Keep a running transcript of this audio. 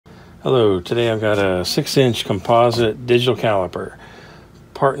Hello, today I've got a 6-inch composite digital caliper,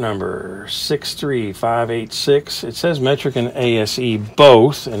 part number 63586. It says metric and ASE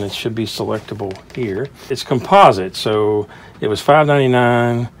both, and it should be selectable here. It's composite, so it was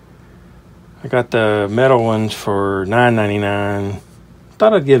 $5.99. I got the metal ones for $9.99.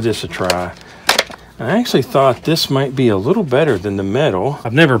 Thought I'd give this a try. And I actually thought this might be a little better than the metal.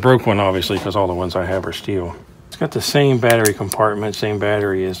 I've never broke one, obviously, because all the ones I have are steel. It's got the same battery compartment, same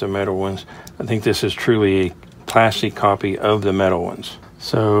battery as the metal ones. I think this is truly a plastic copy of the metal ones.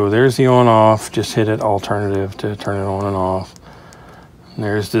 So there's the on off, just hit it alternative to turn it on and off. And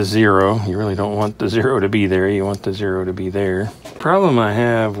there's the zero. You really don't want the zero to be there, you want the zero to be there. The problem I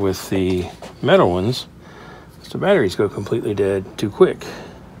have with the metal ones is the batteries go completely dead too quick.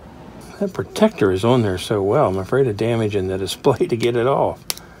 That protector is on there so well, I'm afraid of damaging the display to get it off.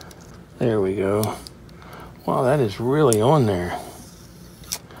 There we go. Wow, that is really on there.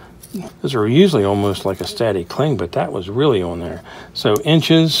 Those are usually almost like a static cling, but that was really on there. So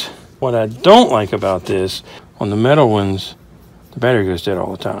inches. What I don't like about this, on the metal ones, the battery goes dead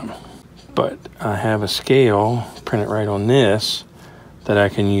all the time. But I have a scale printed right on this that I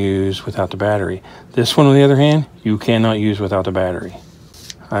can use without the battery. This one, on the other hand, you cannot use without the battery.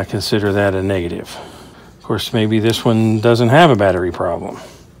 I consider that a negative. Of course, maybe this one doesn't have a battery problem.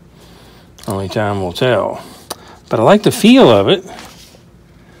 Only time will tell. But I like the feel of it.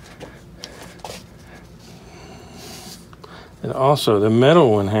 And also, the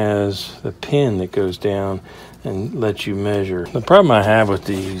metal one has the pin that goes down and lets you measure. The problem I have with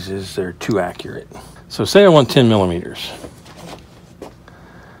these is they're too accurate. So say I want 10 millimeters.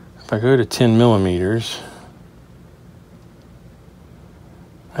 If I go to 10 millimeters,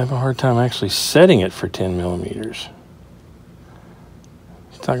 I have a hard time actually setting it for 10 millimeters.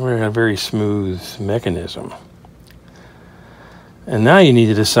 It's not really a very smooth mechanism. And now you need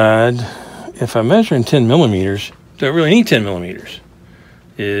to decide, if I'm measuring 10 millimeters, do I really need 10 millimeters?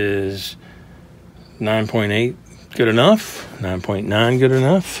 Is 9.8 good enough? 9.9 good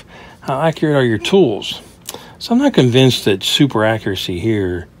enough? How accurate are your tools? So I'm not convinced that super accuracy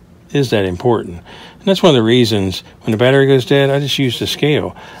here is that important. And that's one of the reasons when the battery goes dead, I just use the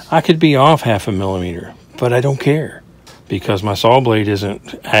scale. I could be off 0.5 millimeter, but I don't care because my saw blade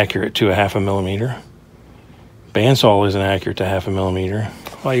isn't accurate to 0.5 millimeter. Bandsaw isn't accurate to 0.5 millimeter.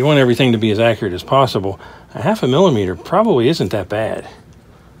 Well, you want everything to be as accurate as possible. 0.5 millimeter probably isn't that bad.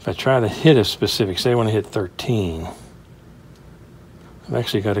 If I try to hit a specific, say I want to hit 13, I've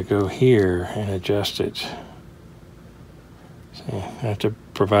actually got to go here and adjust it. See, I have to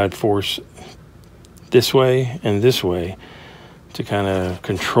provide force this way and this way to kind of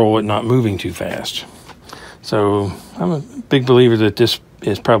control it not moving too fast. So I'm a big believer that this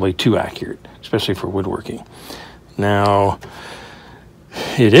is probably too accurate, especially for woodworking. Now,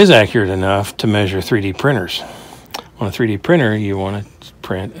 it is accurate enough to measure 3D printers. On a 3D printer, you want to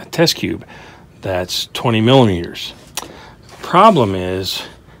print a test cube that's 20 millimeters. The problem is,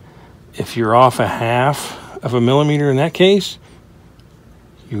 if you're off 0.5 millimeter in that case,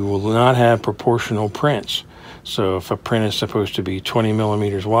 you will not have proportional prints. So if a print is supposed to be 20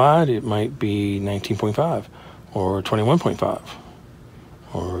 millimeters wide, it might be 19.5 or 21.5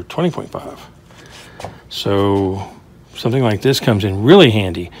 or 20.5. So something like this comes in really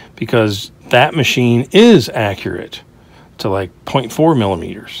handy because that machine is accurate to like 0.4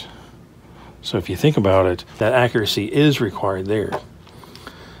 millimeters. So if you think about it, that accuracy is required there.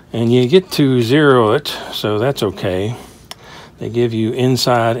 And you get to zero it, so that's okay. They give you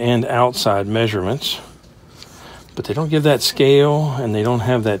inside and outside measurements, but they don't give that scale and they don't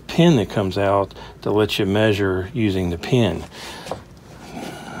have that pin that comes out to let you measure using the pin.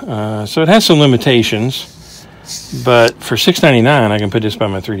 So it has some limitations, but for $6.99 I can put this by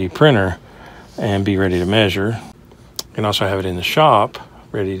my 3D printer and be ready to measure. I can also have it in the shop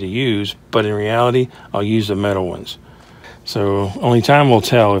ready to use, but in reality I'll use the metal ones. So only time will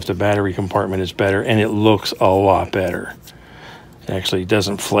tell if the battery compartment is better, and it looks a lot better. It actually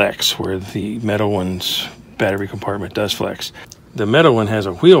doesn't flex where the metal one's battery compartment does flex. The metal one has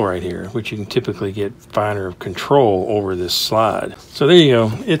a wheel right here, which you can typically get finer control over this slide. So there you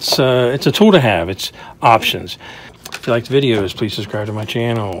go. It's a tool to have. It's options. If you like the videos, please subscribe to my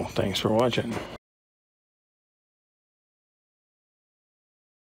channel. Thanks for watching.